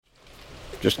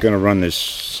Just going to run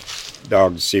this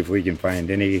dog to see if we can find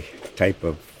any type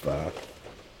of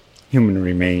human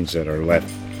remains that are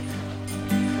left.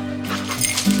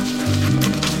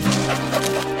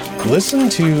 Listen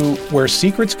to Where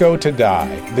Secrets Go to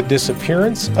Die, The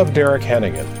Disappearance of Derek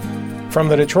Hennigan. From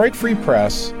the Detroit Free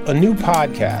Press, a new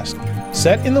podcast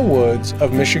set in the woods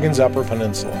of Michigan's Upper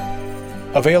Peninsula.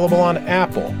 Available on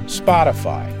Apple,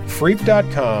 Spotify,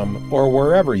 Freep.com, or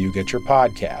wherever you get your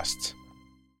podcasts.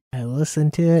 I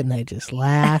listen to it and I just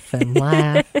laugh and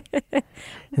laugh. And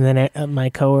then my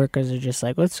coworkers are just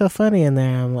like, "What's so funny in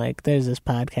there?" I'm like, "There's this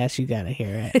podcast, you gotta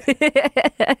hear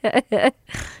it."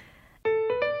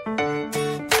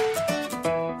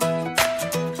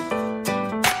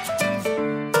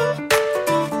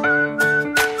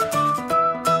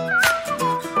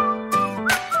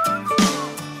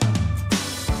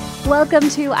 Welcome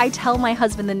to I Tell My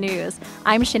Husband the News.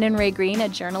 I'm Shannon Ray Green, a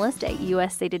journalist at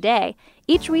USA Today.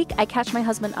 Each week, I catch my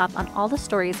husband up on all the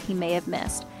stories he may have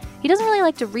missed. He doesn't really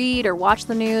like to read or watch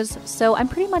the news, so I'm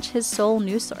pretty much his sole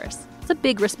news source. It's a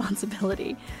big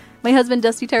responsibility. My husband,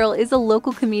 Dusty Terrell, is a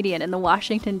local comedian in the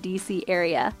Washington, D.C.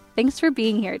 area. Thanks for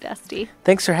being here, Dusty.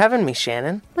 Thanks for having me,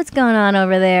 Shannon. What's going on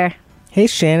over there? Hey,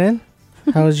 Shannon.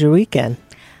 How was your weekend?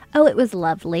 Oh, it was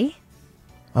lovely.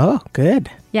 Oh,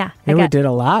 good. Yeah. We did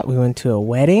a lot. We went to a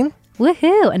wedding.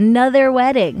 Woohoo! Another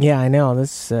wedding. Yeah, I know.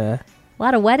 This a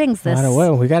lot of weddings this.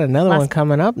 We got another one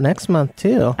coming up next month,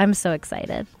 too. I'm so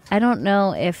excited. I don't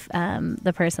know if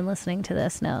the person listening to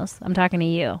this knows. I'm talking to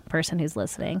you, person who's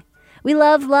listening. We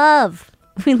love love.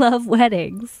 We love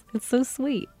weddings. It's so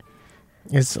sweet.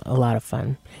 It's a lot of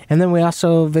fun. And then we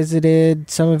also visited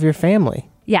some of your family.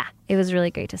 Yeah, it was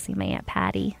really great to see my Aunt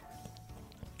Patty.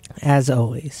 As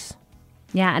always.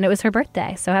 Yeah, and it was her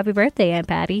birthday. So happy birthday, Aunt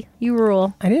Patty. You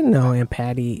rule. I didn't know Aunt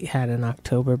Patty had an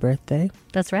October birthday.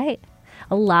 That's right.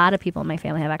 A lot of people in my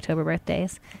family have October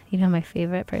birthdays. You know who my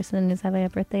favorite person who's having a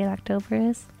birthday in October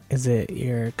is? Is it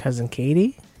your cousin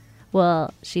Katie?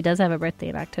 Well, she does have a birthday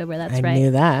in October, that's right. I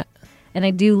knew that. And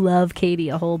I do love Katie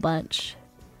a whole bunch.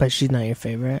 But she's not your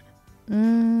favorite?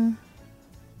 I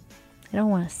don't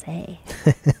want to say.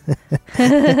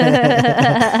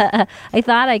 I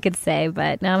thought I could say,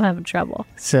 but now I'm having trouble.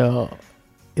 So,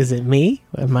 is it me?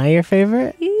 Am I your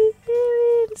favorite?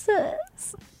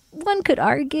 One could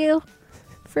argue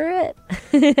for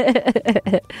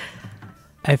it.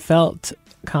 I felt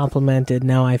complimented.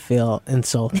 Now I feel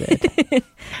insulted.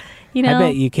 You know, I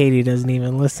bet you Katie doesn't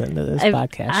even listen to this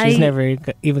podcast. She's never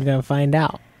even going to find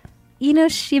out. You know,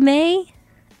 she may,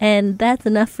 and that's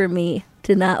enough for me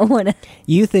to not want to.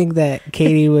 You think that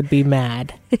Katie would be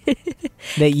mad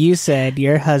that you said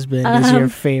your husband is your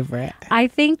favorite? I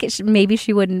think maybe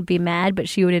she wouldn't be mad, but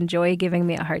she would enjoy giving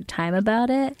me a hard time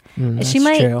about it. That's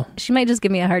true. She might just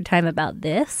give me a hard time about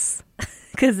this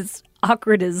because it's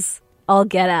awkward as all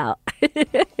get out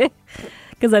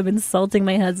because I'm insulting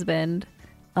my husband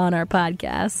on our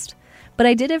podcast. But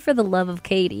I did it for the love of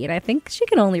Katie, and I think she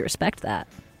can only respect that.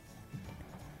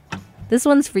 This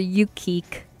one's for you,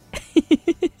 Keek.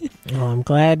 Well, I'm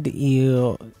glad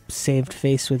you saved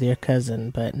face with your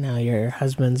cousin, but now your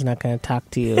husband's not going to talk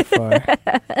to you for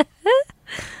the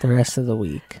rest of the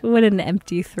week. What an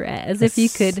empty threat. As if you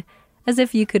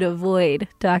could avoid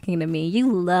talking to me. You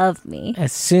love me.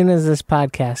 As soon as this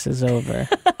podcast is over,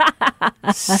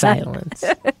 silence.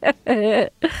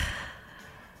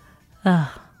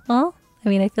 Well, I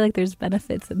mean, I feel like there's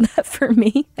benefits in that for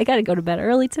me. I got to go to bed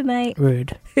early tonight.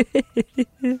 Rude.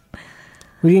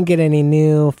 We didn't get any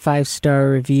new 5-star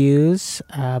reviews,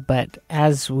 but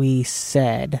as we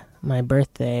said, my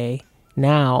birthday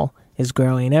now is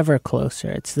growing ever closer.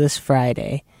 It's this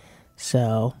Friday,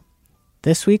 so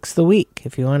this week's the week.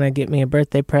 If you want to get me a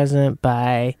birthday present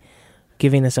by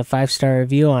giving us a 5-star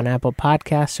review on Apple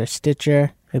Podcasts or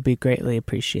Stitcher, it'd be greatly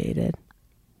appreciated.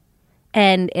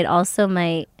 And it also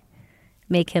might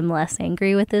make him less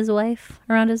angry with his wife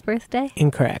around his birthday?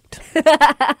 Incorrect.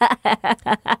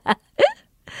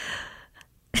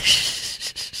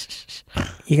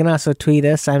 You can also tweet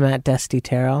us. I'm at Dusty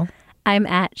Terrell. I'm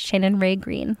at Shannon Ray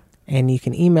Green. And you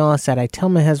can email us at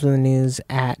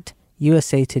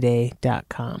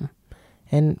itellmyhusbandthenews@usatoday.com.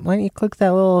 And why don't you click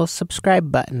that little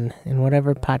subscribe button in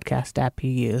whatever podcast app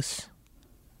you use?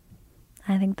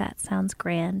 I think that sounds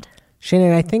grand.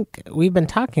 Shannon, I think we've been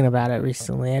talking about it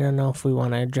recently. I don't know if we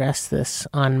want to address this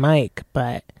on mic,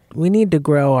 but we need to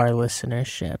grow our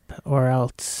listenership or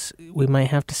else we might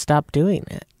have to stop doing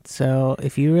it. So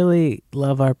if you really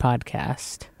love our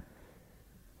podcast,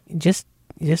 just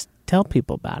tell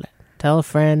people about it. Tell a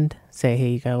friend, say, hey,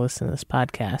 you got to listen to this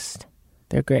podcast.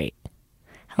 They're great.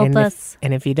 Help us.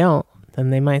 And if you don't,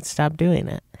 then they might stop doing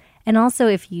it. And also,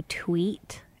 if you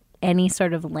tweet any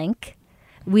sort of link,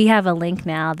 we have a link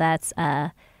now that's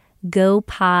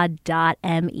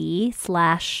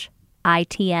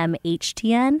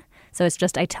gopod.me/ITMHTN. So it's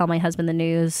just I tell my husband the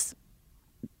news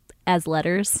as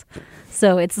letters.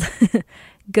 So it's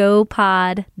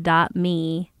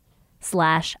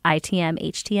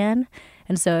gopod.me/ITMHTN.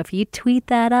 And so if you tweet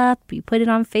that up, you put it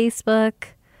on Facebook,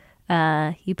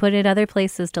 you put it other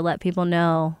places to let people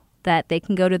know that they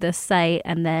can go to this site,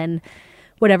 and then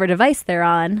whatever device they're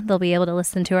on, they'll be able to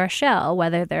listen to our show,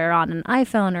 whether they're on an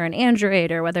iPhone or an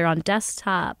Android or whether on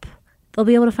desktop, they'll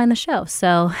be able to find the show.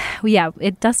 So yeah,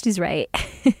 Dusty's right.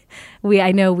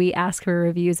 I know we ask for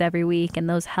reviews every week and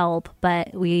those help,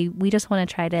 but we just want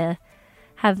to try to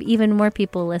have even more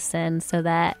people listen so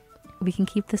that we can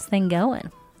keep this thing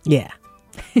going. Yeah.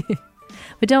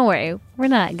 But don't worry, we're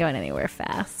not going anywhere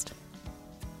fast.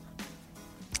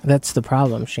 That's the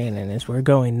problem, Shannon, is we're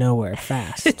going nowhere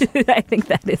fast. I think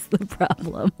that is the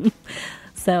problem.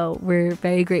 So we're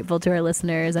very grateful to our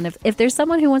listeners. And if there's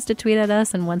someone who wants to tweet at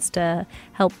us and wants to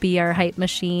help be our hype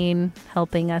machine,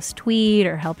 helping us tweet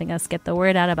or helping us get the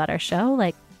word out about our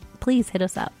show, please hit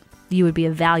us up. You would be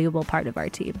a valuable part of our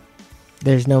team.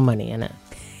 There's no money in it.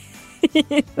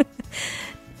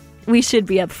 We should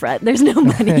be upfront. There's no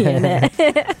money in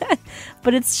it.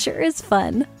 But it sure is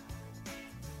fun.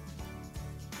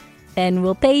 And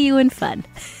we'll pay you in fun.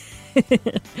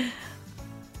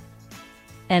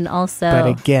 And also... But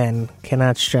again,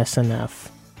 cannot stress enough,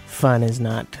 fun is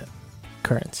not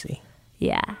currency.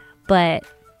 Yeah, but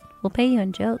we'll pay you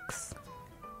in jokes.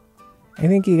 I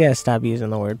think you gotta stop using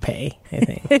the word pay, I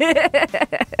think.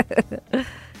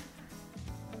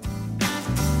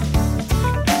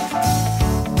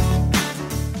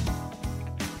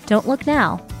 Don't look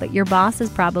now, but your boss is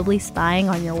probably spying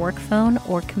on your work phone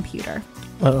or computer.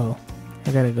 Uh-oh.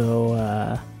 I gotta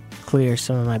go clear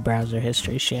some of my browser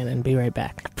history, Shannon. Be right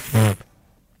back.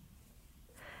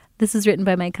 This is written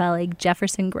by my colleague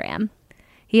Jefferson Graham.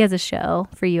 He has a show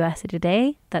for USA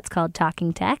Today that's called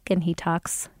Talking Tech, and he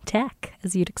talks tech,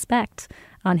 as you'd expect,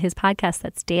 on his podcast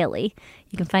that's daily.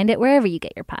 You can find it wherever you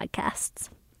get your podcasts.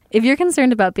 If you're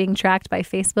concerned about being tracked by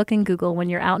Facebook and Google when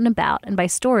you're out and about, and by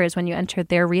stores when you enter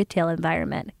their retail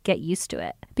environment, get used to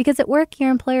it. Because at work, your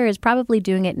employer is probably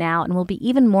doing it now and will be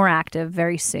even more active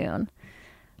very soon.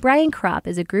 Brian Kropp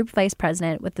is a group vice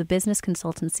president with the business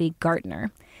consultancy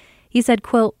Gartner. He said,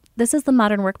 quote, "This is the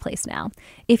modern workplace now.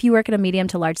 If you work at a medium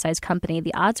to large-sized company,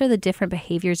 the odds are the different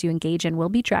behaviors you engage in will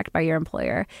be tracked by your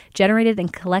employer, generated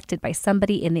and collected by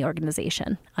somebody in the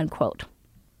organization," unquote.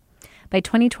 By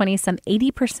 2020, some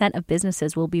 80% of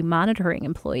businesses will be monitoring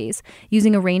employees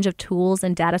using a range of tools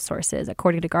and data sources,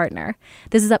 according to Gartner.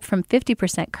 This is up from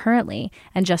 50% currently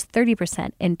and just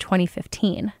 30% in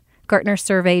 2015. Gartner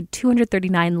surveyed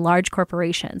 239 large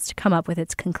corporations to come up with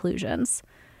its conclusions.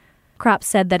 Kropp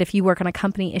said that if you work on a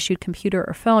company-issued computer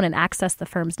or phone and access the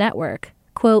firm's network,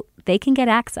 quote, "they can get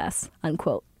access,"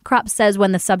 unquote. Kropp says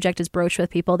when the subject is broached with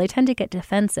people, they tend to get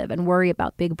defensive and worry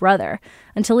about Big Brother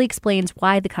until he explains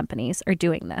why the companies are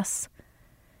doing this.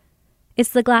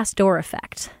 It's the Glassdoor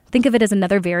effect. Think of it as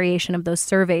another variation of those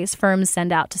surveys firms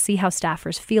send out to see how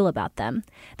staffers feel about them.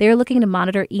 They are looking to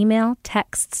monitor email,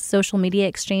 texts, social media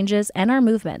exchanges, and our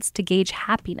movements to gauge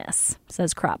happiness,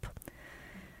 says Kropp.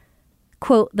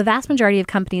 Quote, "The vast majority of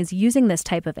companies using this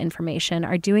type of information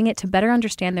are doing it to better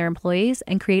understand their employees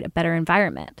and create a better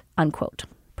environment," unquote.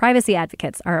 Privacy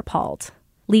advocates are appalled.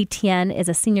 Lee Tien is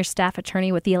a senior staff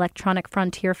attorney with the Electronic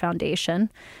Frontier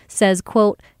Foundation, says,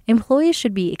 quote, "Employees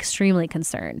should be extremely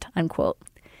concerned," unquote.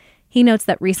 He notes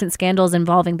that recent scandals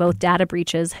involving both data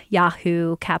breaches,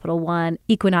 Yahoo, Capital One,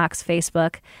 Equinox,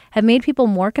 Facebook, have made people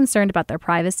more concerned about their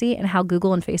privacy and how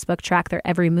Google and Facebook track their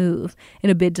every move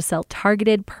in a bid to sell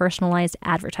targeted, personalized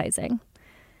advertising.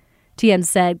 Tien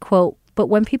said, quote, "But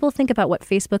when people think about what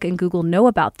Facebook and Google know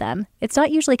about them, it's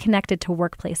not usually connected to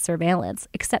workplace surveillance,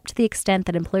 except to the extent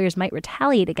that employers might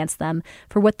retaliate against them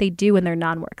for what they do in their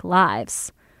non-work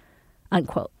lives,"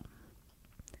 unquote.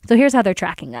 So here's how they're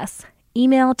tracking us.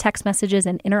 Email, text messages,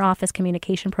 and inter-office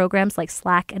communication programs like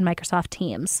Slack and Microsoft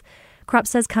Teams. Kropp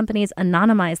says companies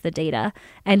anonymize the data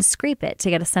and scrape it to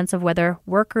get a sense of whether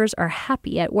workers are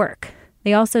happy at work.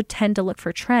 They also tend to look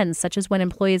for trends, such as when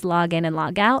employees log in and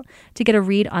log out, to get a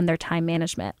read on their time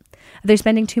management. Are they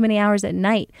spending too many hours at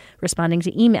night responding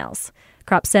to emails?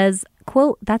 Kropp says,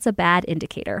 quote, "That's a bad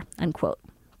indicator," unquote.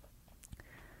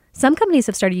 Some companies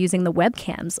have started using the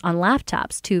webcams on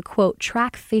laptops to, quote,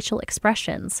 "track facial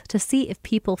expressions to see if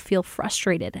people feel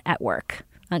frustrated at work,"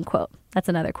 unquote. That's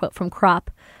another quote from Kropp.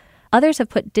 Others have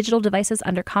put digital devices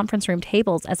under conference room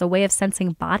tables as a way of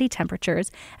sensing body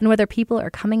temperatures and whether people are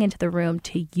coming into the room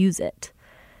to use it.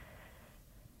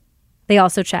 They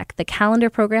also check the calendar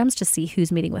programs to see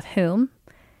who's meeting with whom.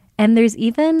 And there's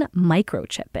even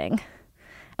microchipping.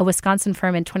 A Wisconsin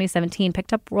firm in 2017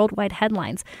 picked up worldwide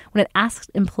headlines when it asked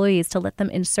employees to let them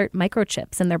insert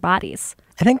microchips in their bodies.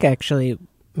 I think actually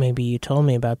maybe you told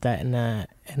me about that in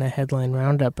a headline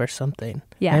roundup or something.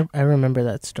 Yeah. I remember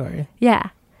that story. Yeah.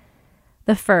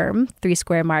 The firm, 3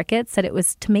 Square Market, said it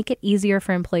was to make it easier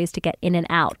for employees to get in and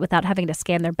out without having to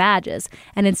scan their badges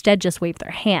and instead just wave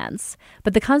their hands.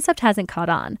 But the concept hasn't caught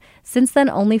on. Since then,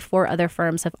 only 4 other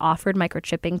firms have offered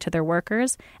microchipping to their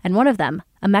workers, and one of them,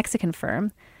 a Mexican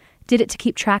firm, did it to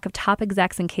keep track of top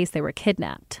execs in case they were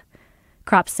kidnapped.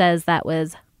 Kropp says that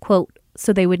was, quote,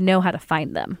 so they would know how to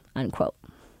find them, unquote.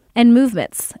 And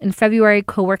movements. In February,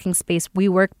 co-working space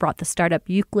WeWork brought the startup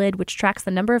Euclid, which tracks the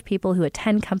number of people who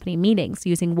attend company meetings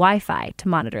using Wi-Fi to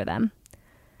monitor them.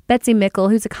 Betsy Mickle,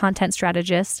 who's a content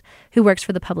strategist who works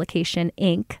for the publication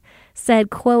Inc., said,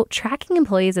 quote, tracking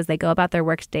employees as they go about their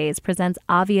work days presents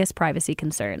obvious privacy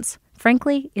concerns.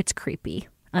 Frankly, it's creepy,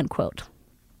 unquote.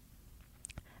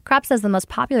 Kropp says the most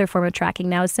popular form of tracking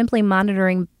now is simply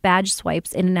monitoring badge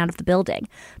swipes in and out of the building,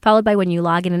 followed by when you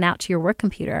log in and out to your work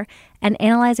computer, and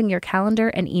analyzing your calendar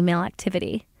and email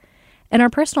activity. In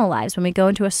our personal lives, when we go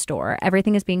into a store,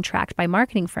 everything is being tracked by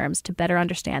marketing firms to better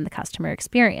understand the customer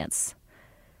experience.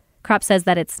 Kropp says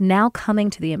that it's now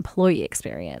coming to the employee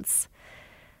experience.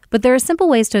 But there are simple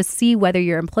ways to see whether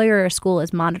your employer or school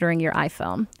is monitoring your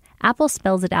iPhone. Apple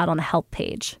spells it out on the help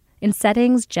page. In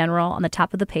Settings General, on the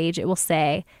top of the page, it will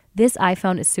say, this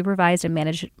iPhone is supervised and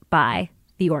managed by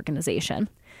the organization.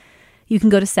 You can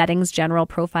go to Settings, General,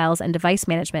 Profiles, and Device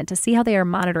Management to see how they are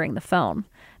monitoring the phone.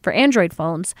 For Android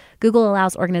phones, Google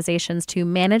allows organizations to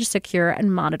manage, secure,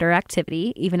 and monitor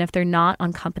activity, even if they're not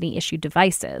on company-issued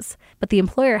devices. But the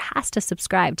employer has to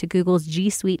subscribe to Google's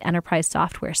G Suite Enterprise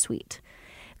Software Suite.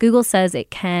 Google says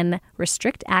it can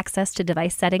restrict access to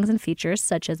device settings and features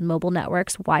such as mobile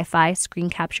networks, Wi-Fi, screen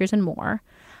captures, and more,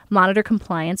 monitor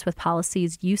compliance with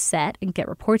policies you set, and get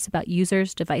reports about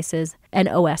users, devices, and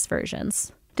OS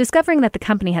versions. Discovering that the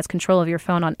company has control of your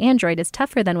phone on Android is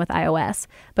tougher than with iOS,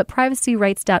 but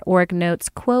privacyrights.org notes,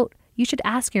 quote, you should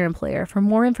ask your employer for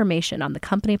more information on the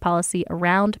company policy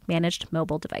around managed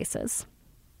mobile devices,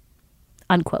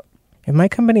 unquote. If my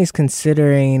company is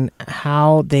considering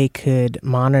how they could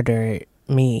monitor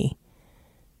me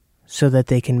so that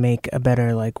they can make a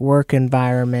better work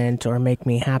environment or make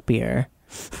me happier,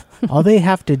 all they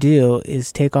have to do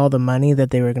is take all the money that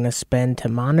they were going to spend to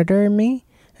monitor me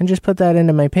and just put that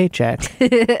into my paycheck.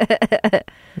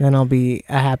 Then I'll be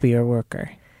a happier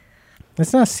worker.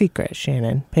 It's not a secret,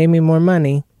 Shannon. Pay me more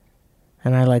money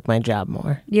and I like my job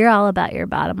more. You're all about your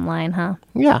bottom line, huh?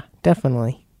 Yeah,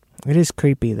 definitely. It is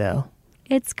creepy, though.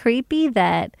 It's creepy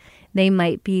that they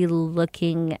might be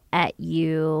looking at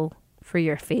you for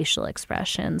your facial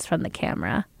expressions from the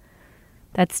camera.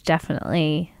 That's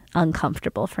definitely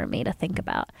uncomfortable for me to think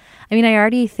about. I mean, I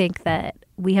already think that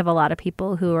we have a lot of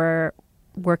people who are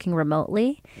working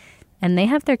remotely, and they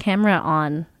have their camera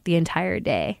on the entire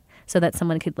day so that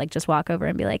someone could just walk over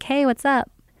and be like, hey, what's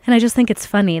up? And I just think it's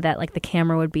funny that the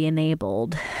camera would be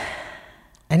enabled.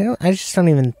 I just don't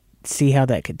even see how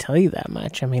that could tell you that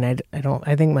much. I mean,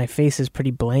 I think my face is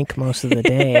pretty blank most of the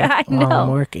day while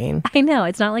I'm working. I know.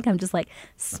 It's not like I'm just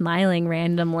smiling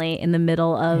randomly in the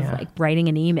middle of writing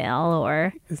an email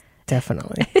or...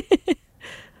 Definitely.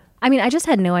 I mean, I just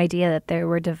had no idea that there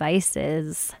were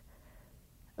devices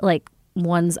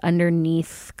ones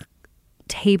underneath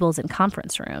tables in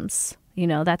conference rooms.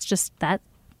 That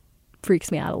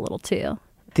freaks me out a little too.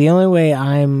 The only way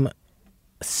I'm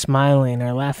smiling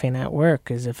or laughing at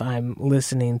work is if I'm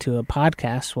listening to a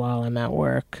podcast while I'm at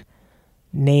work,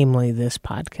 namely this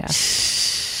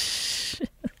podcast.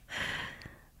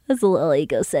 That's a little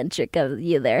egocentric of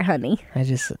you there, honey.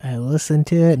 I listen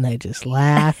to it and I just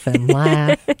laugh and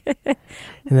laugh. And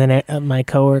then my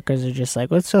coworkers are just like,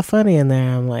 what's so funny in there?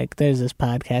 I'm like, there's this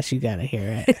podcast, you gotta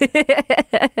hear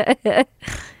it.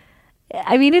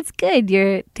 I mean, it's good.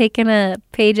 You're taking a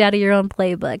page out of your own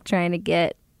playbook, trying to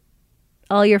get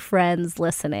all your friends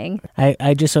listening.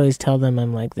 I just always tell them,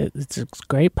 I'm like, it's a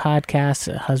great podcast,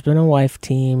 a husband and wife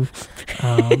team.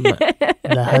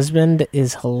 The husband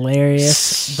is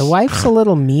hilarious. The wife's a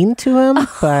little mean to him,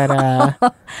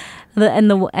 but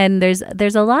and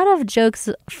there's a lot of jokes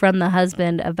from the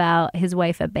husband about his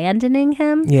wife abandoning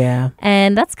him. Yeah.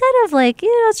 And that's kind of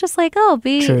it's just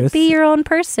be your own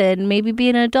person, maybe be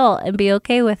an adult and be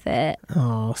okay with it.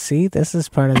 Oh, see, this is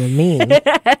part of the mean.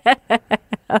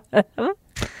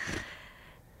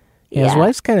 Yeah, his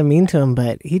wife's kind of mean to him,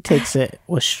 but he takes it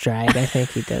with stride. I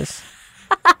think he does.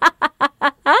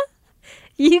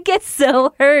 You get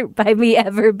so hurt by me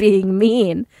ever being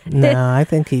mean. No, I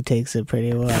think he takes it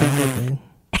pretty well.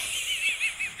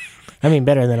 I mean,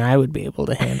 better than I would be able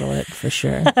to handle it, for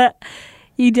sure.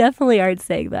 You definitely aren't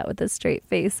saying that with a straight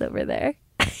face over there.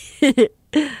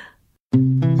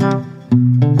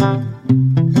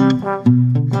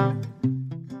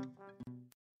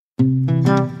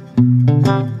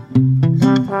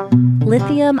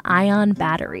 Lithium-ion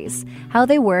batteries, how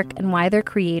they work and why their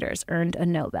creators earned a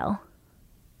Nobel.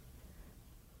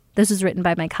 This was written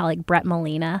by my colleague Brett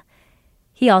Molina.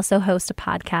 He also hosts a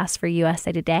podcast for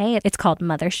USA Today. It's called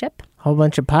Mothership. A whole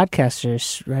bunch of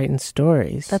podcasters writing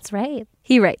stories. That's right.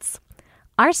 He writes,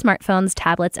 "Our smartphones,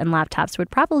 tablets, and laptops would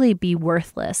probably be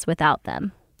worthless without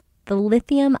them. The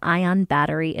lithium-ion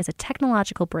battery is a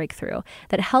technological breakthrough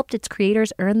that helped its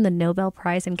creators earn the Nobel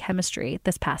Prize in Chemistry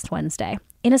this past Wednesday.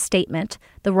 In a statement,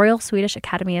 the Royal Swedish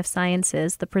Academy of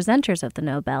Sciences, the presenters of the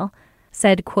Nobel,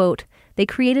 said, quote, they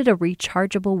created a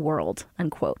rechargeable world,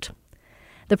 unquote.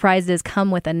 The prizes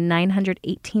come with a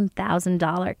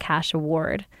 $918,000 cash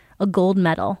award, a gold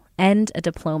medal, and a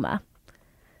diploma.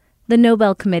 The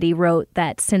Nobel Committee wrote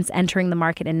that since entering the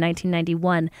market in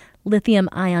 1991,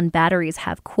 lithium-ion batteries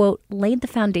have, quote, laid the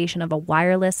foundation of a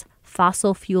wireless,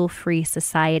 fossil fuel-free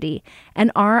society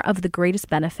and are of the greatest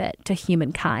benefit to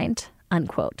humankind,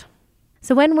 unquote.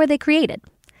 So when were they created?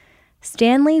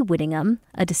 Stanley Whittingham,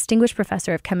 a distinguished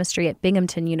professor of chemistry at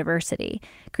Binghamton University,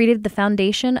 created the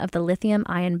foundation of the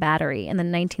lithium-ion battery in the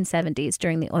 1970s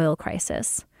during the oil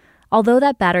crisis. Although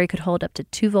that battery could hold up to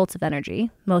 2 volts of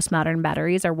energy, most modern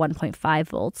batteries are 1.5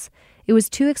 volts, it was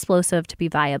too explosive to be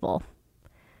viable.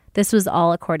 This was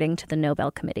all according to the Nobel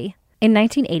Committee. In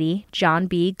 1980, John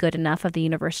B. Goodenough of the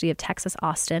University of Texas,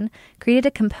 Austin, created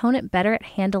a component better at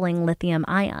handling lithium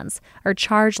ions, or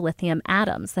charged lithium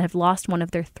atoms that have lost one of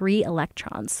their 3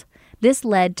 electrons. This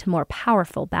led to more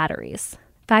powerful batteries.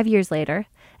 5 years later,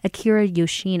 Akira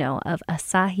Yoshino of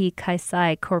Asahi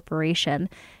Kasei Corporation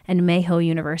and Meiho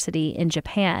University in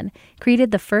Japan created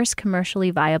the first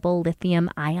commercially viable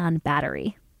lithium-ion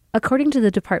battery. According to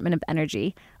the Department of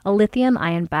Energy, a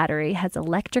lithium-ion battery has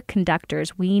electric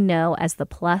conductors we know as the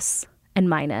plus and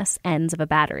minus ends of a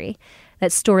battery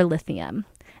that store lithium,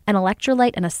 an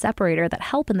electrolyte and a separator that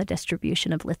help in the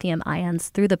distribution of lithium ions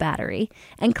through the battery,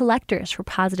 and collectors for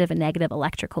positive and negative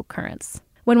electrical currents.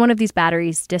 When one of these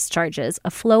batteries discharges,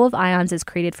 a flow of ions is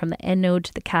created from the anode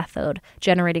to the cathode,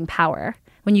 generating power.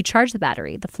 When you charge the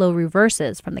battery, the flow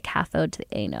reverses from the cathode to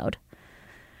the anode.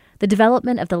 The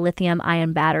development of the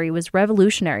lithium-ion battery was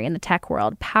revolutionary in the tech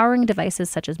world, powering devices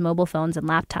such as mobile phones and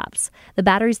laptops. The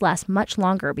batteries last much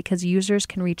longer because users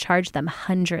can recharge them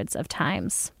hundreds of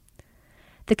times.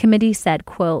 The committee said,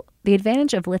 quote, the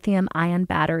advantage of lithium-ion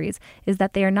batteries is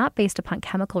that they are not based upon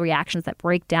chemical reactions that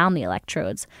break down the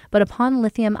electrodes, but upon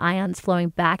lithium ions flowing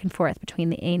back and forth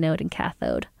between the anode and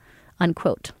cathode,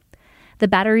 unquote. The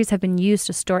batteries have been used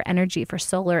to store energy for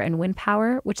solar and wind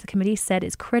power, which the committee said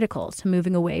is critical to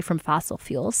moving away from fossil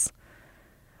fuels.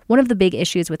 One of the big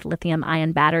issues with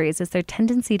lithium-ion batteries is their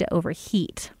tendency to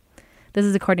overheat. This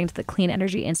is according to the Clean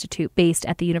Energy Institute based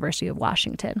at the University of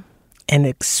Washington. And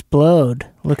explode.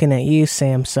 Looking at you,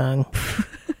 Samsung.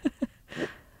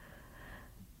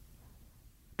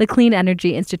 The Clean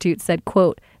Energy Institute said,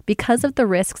 quote, because of the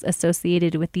risks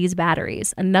associated with these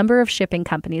batteries, a number of shipping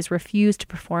companies refuse to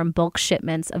perform bulk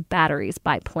shipments of batteries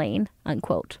by plane,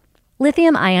 unquote.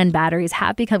 Lithium-ion batteries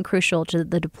have become crucial to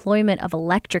the deployment of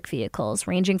electric vehicles,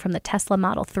 ranging from the Tesla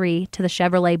Model 3 to the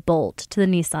Chevrolet Bolt to the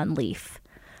Nissan Leaf.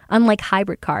 Unlike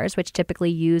hybrid cars, which typically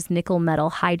use nickel-metal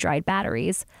hydride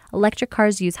batteries, electric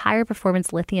cars use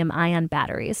higher-performance lithium-ion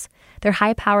batteries. Their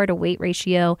high power-to-weight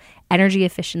ratio, energy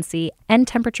efficiency, and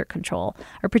temperature control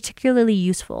are particularly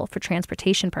useful for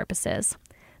transportation purposes.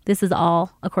 This is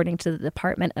all according to the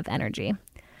Department of Energy.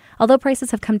 Although prices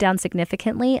have come down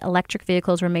significantly, electric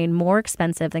vehicles remain more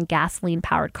expensive than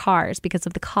gasoline-powered cars because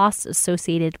of the costs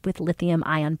associated with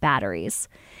lithium-ion batteries.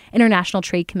 International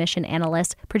Trade Commission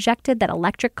analysts projected that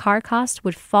electric car costs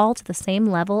would fall to the same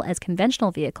level as conventional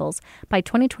vehicles by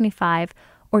 2025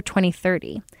 or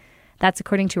 2030. That's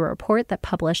according to a report that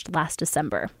published last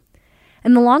December.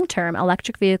 In the long term,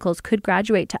 electric vehicles could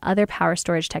graduate to other power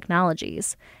storage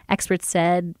technologies. Experts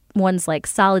said ones like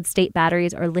solid-state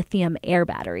batteries or lithium-air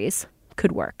batteries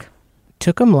could work.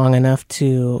 Took them long enough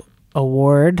to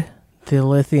award the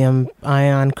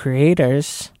lithium-ion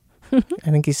creators. I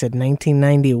think you said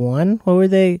 1991. What were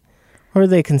they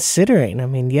considering? I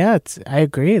mean, yeah, I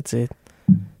agree. It's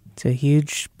a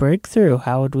huge breakthrough.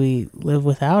 How would we live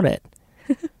without it?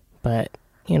 But,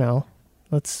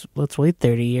 Let's wait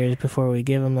 30 years before we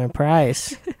give them their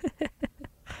prize.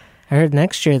 I heard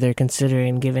next year they're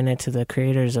considering giving it to the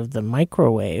creators of the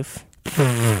microwave.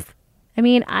 I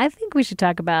mean, I think we should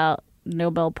talk about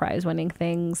Nobel Prize winning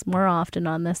things more often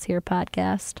on this here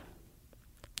podcast.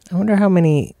 I wonder how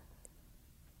many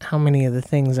of the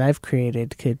things I've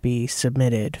created could be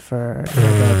submitted for a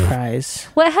Nobel Prize.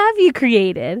 What have you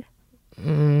created?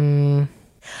 Well,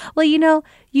 you know,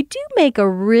 you do make a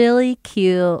really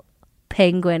cute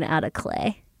penguin out of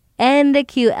clay and a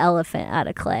cute elephant out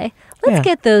of clay. Let's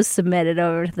get those submitted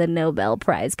over to the Nobel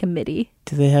Prize committee.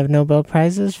 Do they have Nobel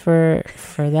Prizes for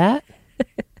that?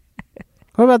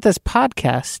 What about this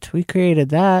podcast? We created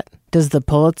that. Does the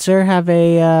Pulitzer have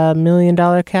a $1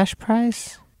 million cash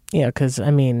prize? Yeah, because,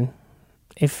 I mean,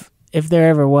 if there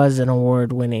ever was an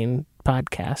award-winning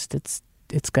podcast,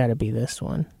 it's got to be this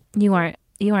one. You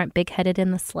aren't big-headed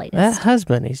in the slightest. That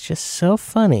husband, he's just so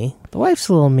funny. The wife's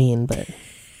a little mean, but...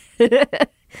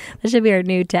 That should be our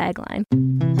new tagline.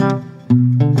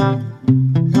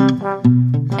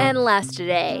 And last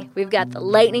today, we've got the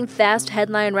lightning-fast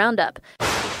headline roundup.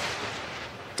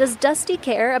 Does Dusty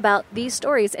care about these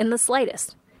stories in the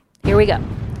slightest? Here we go.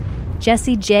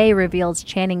 Jessie J reveals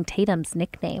Channing Tatum's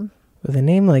nickname. With a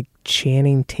name like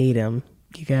Channing Tatum,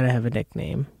 you gotta have a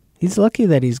nickname. He's lucky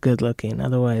that he's good looking.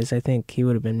 Otherwise, I think he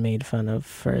would have been made fun of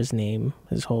for his name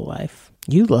his whole life.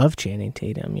 You love Channing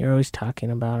Tatum. You're always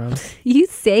talking about him. You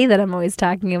say that I'm always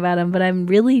talking about him, but I'm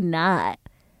really not.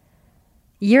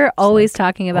 You're always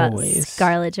talking about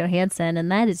Scarlett Johansson,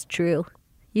 and that is true.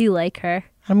 You like her.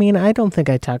 I mean, I don't think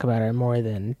I talk about her more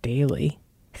than daily.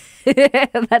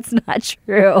 That's not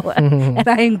true. And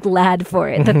I am glad for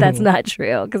it that that's not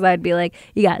true, because I'd be like,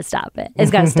 you got to stop it.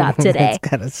 It's got to stop today. It's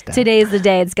gotta stop. Today's the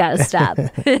day it's got to stop.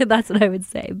 That's what I would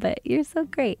say. But you're so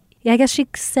great. Yeah, I guess she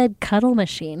said cuddle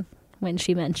machine when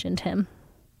she mentioned him.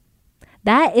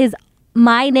 That is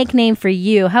my nickname for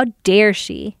you. How dare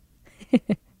she?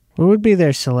 What would be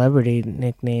their celebrity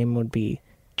nickname? Would be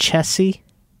Chessie?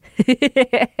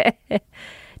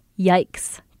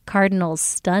 Yikes. Cardinals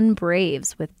stun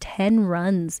Braves with 10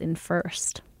 runs in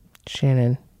first.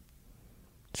 Shannon,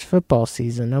 it's football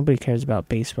season. Nobody cares about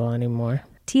baseball anymore.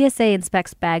 TSA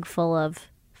inspects bag full of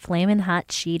flamin' hot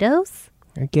Cheetos?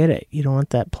 I get it. You don't want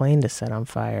that plane to set on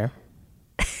fire.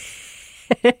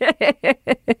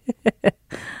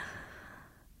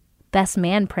 Best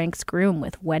man pranks groom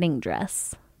with wedding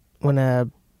dress. When a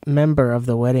member of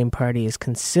the wedding party is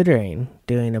considering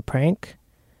doing a prank,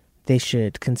 they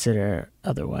should consider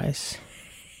otherwise.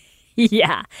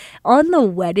 Yeah. On the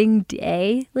wedding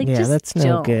day? Yeah, that's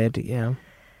no good. Yeah.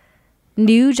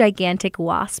 New gigantic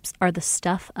wasps are the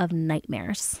stuff of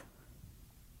nightmares.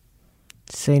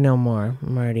 Say no more.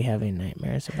 I'm already having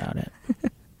nightmares about it.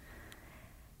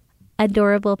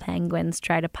 Adorable penguins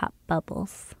try to pop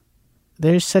bubbles.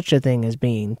 There's such a thing as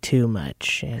being too much,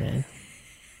 Shannon.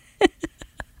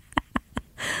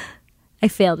 I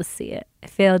fail to see it.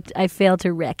 I fail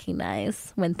to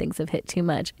recognize when things have hit too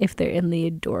much if they're in the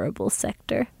adorable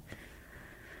sector.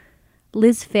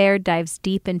 Liz Phair dives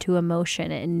deep into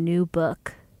emotion in new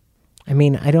book. I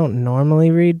mean, I don't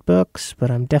normally read books, but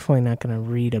I'm definitely not going to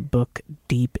read a book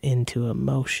deep into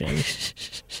emotion.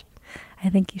 I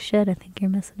think you should. I think you're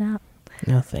missing out.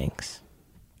 No thanks.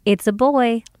 It's a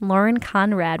boy. Lauren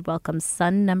Conrad welcomes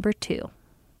son number 2.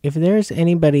 If there's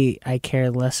anybody I care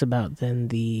less about than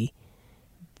the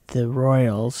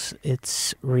royals,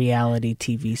 it's reality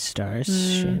TV stars,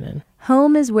 Shannon.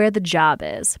 Home is where the job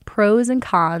is. Pros and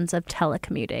cons of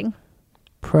telecommuting.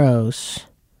 Pros.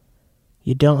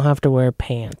 You don't have to wear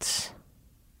pants.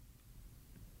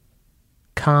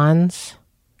 Cons.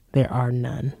 There are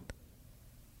none.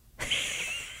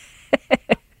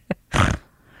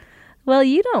 Well,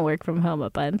 you don't work from home a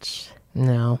bunch.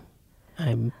 No.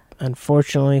 I'm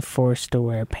unfortunately forced to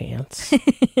wear pants. I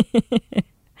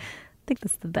think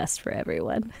that's the best for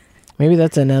everyone. Maybe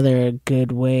that's another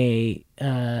good way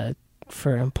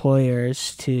for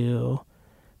employers to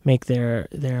make their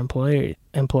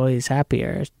employees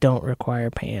happier. Don't require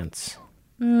pants.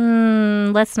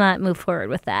 Let's not move forward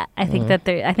with that. I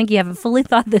think you haven't fully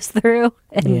thought this through,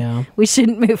 and we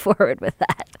shouldn't move forward with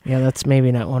that. Yeah, that's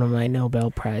maybe not one of my Nobel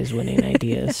Prize winning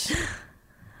ideas.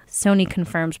 Sony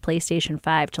confirms PlayStation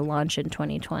 5 to launch in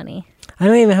 2020. I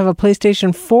don't even have a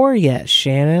PlayStation 4 yet,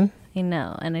 Shannon. I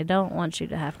know, and I don't want you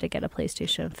to have to get a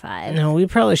PlayStation 5. No, we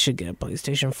probably should get a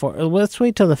PlayStation 4. Let's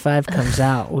wait till the 5 comes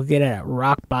out. We'll get it at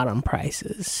rock bottom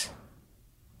prices.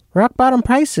 Rock bottom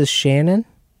prices, Shannon.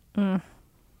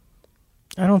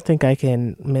 I don't think I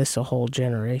can miss a whole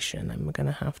generation. I'm going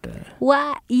to have to...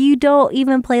 What? You don't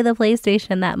even play the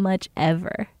PlayStation that much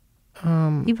ever.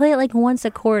 You play it like once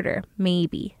a quarter,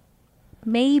 maybe.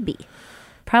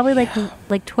 Probably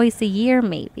like twice a year,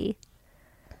 maybe.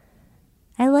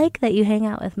 I like that you hang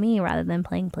out with me rather than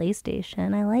playing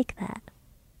PlayStation. I like that.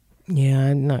 Yeah,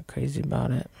 I'm not crazy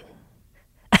about it.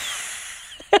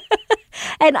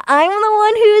 And I'm the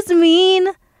one who's mean?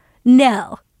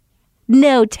 No,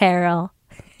 Terrell.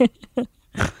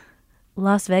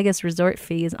 Las Vegas resort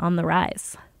fees on the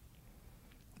rise.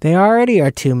 They already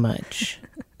are too much.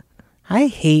 I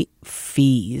hate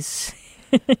fees.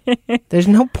 There's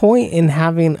no point in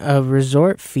having a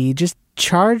resort fee. Just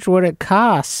charge what it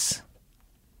costs.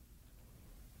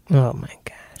 Oh my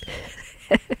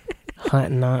God.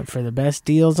 Hunting out for the best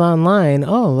deals online.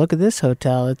 Oh, look at this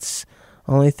hotel. It's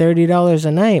only $30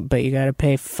 a night, but you got to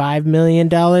pay $5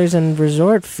 million in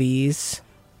resort fees.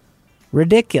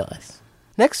 Ridiculous.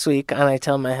 Next week on I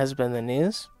Tell My Husband the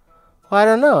News. Well, I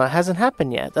don't know. It hasn't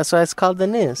happened yet. That's why it's called the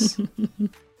news.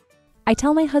 I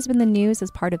Tell My Husband the News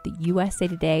is part of the USA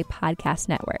Today podcast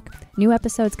network. New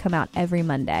episodes come out every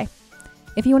Monday.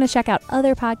 If you want to check out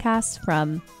other podcasts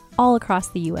from all across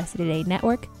the USA Today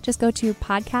network, just go to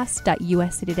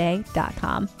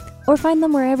podcast.usatoday.com or find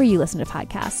them wherever you listen to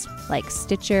podcasts, like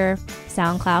Stitcher,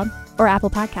 SoundCloud, or Apple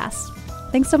Podcasts.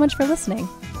 Thanks so much for listening.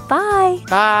 Bye.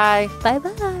 Bye.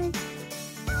 Bye-bye.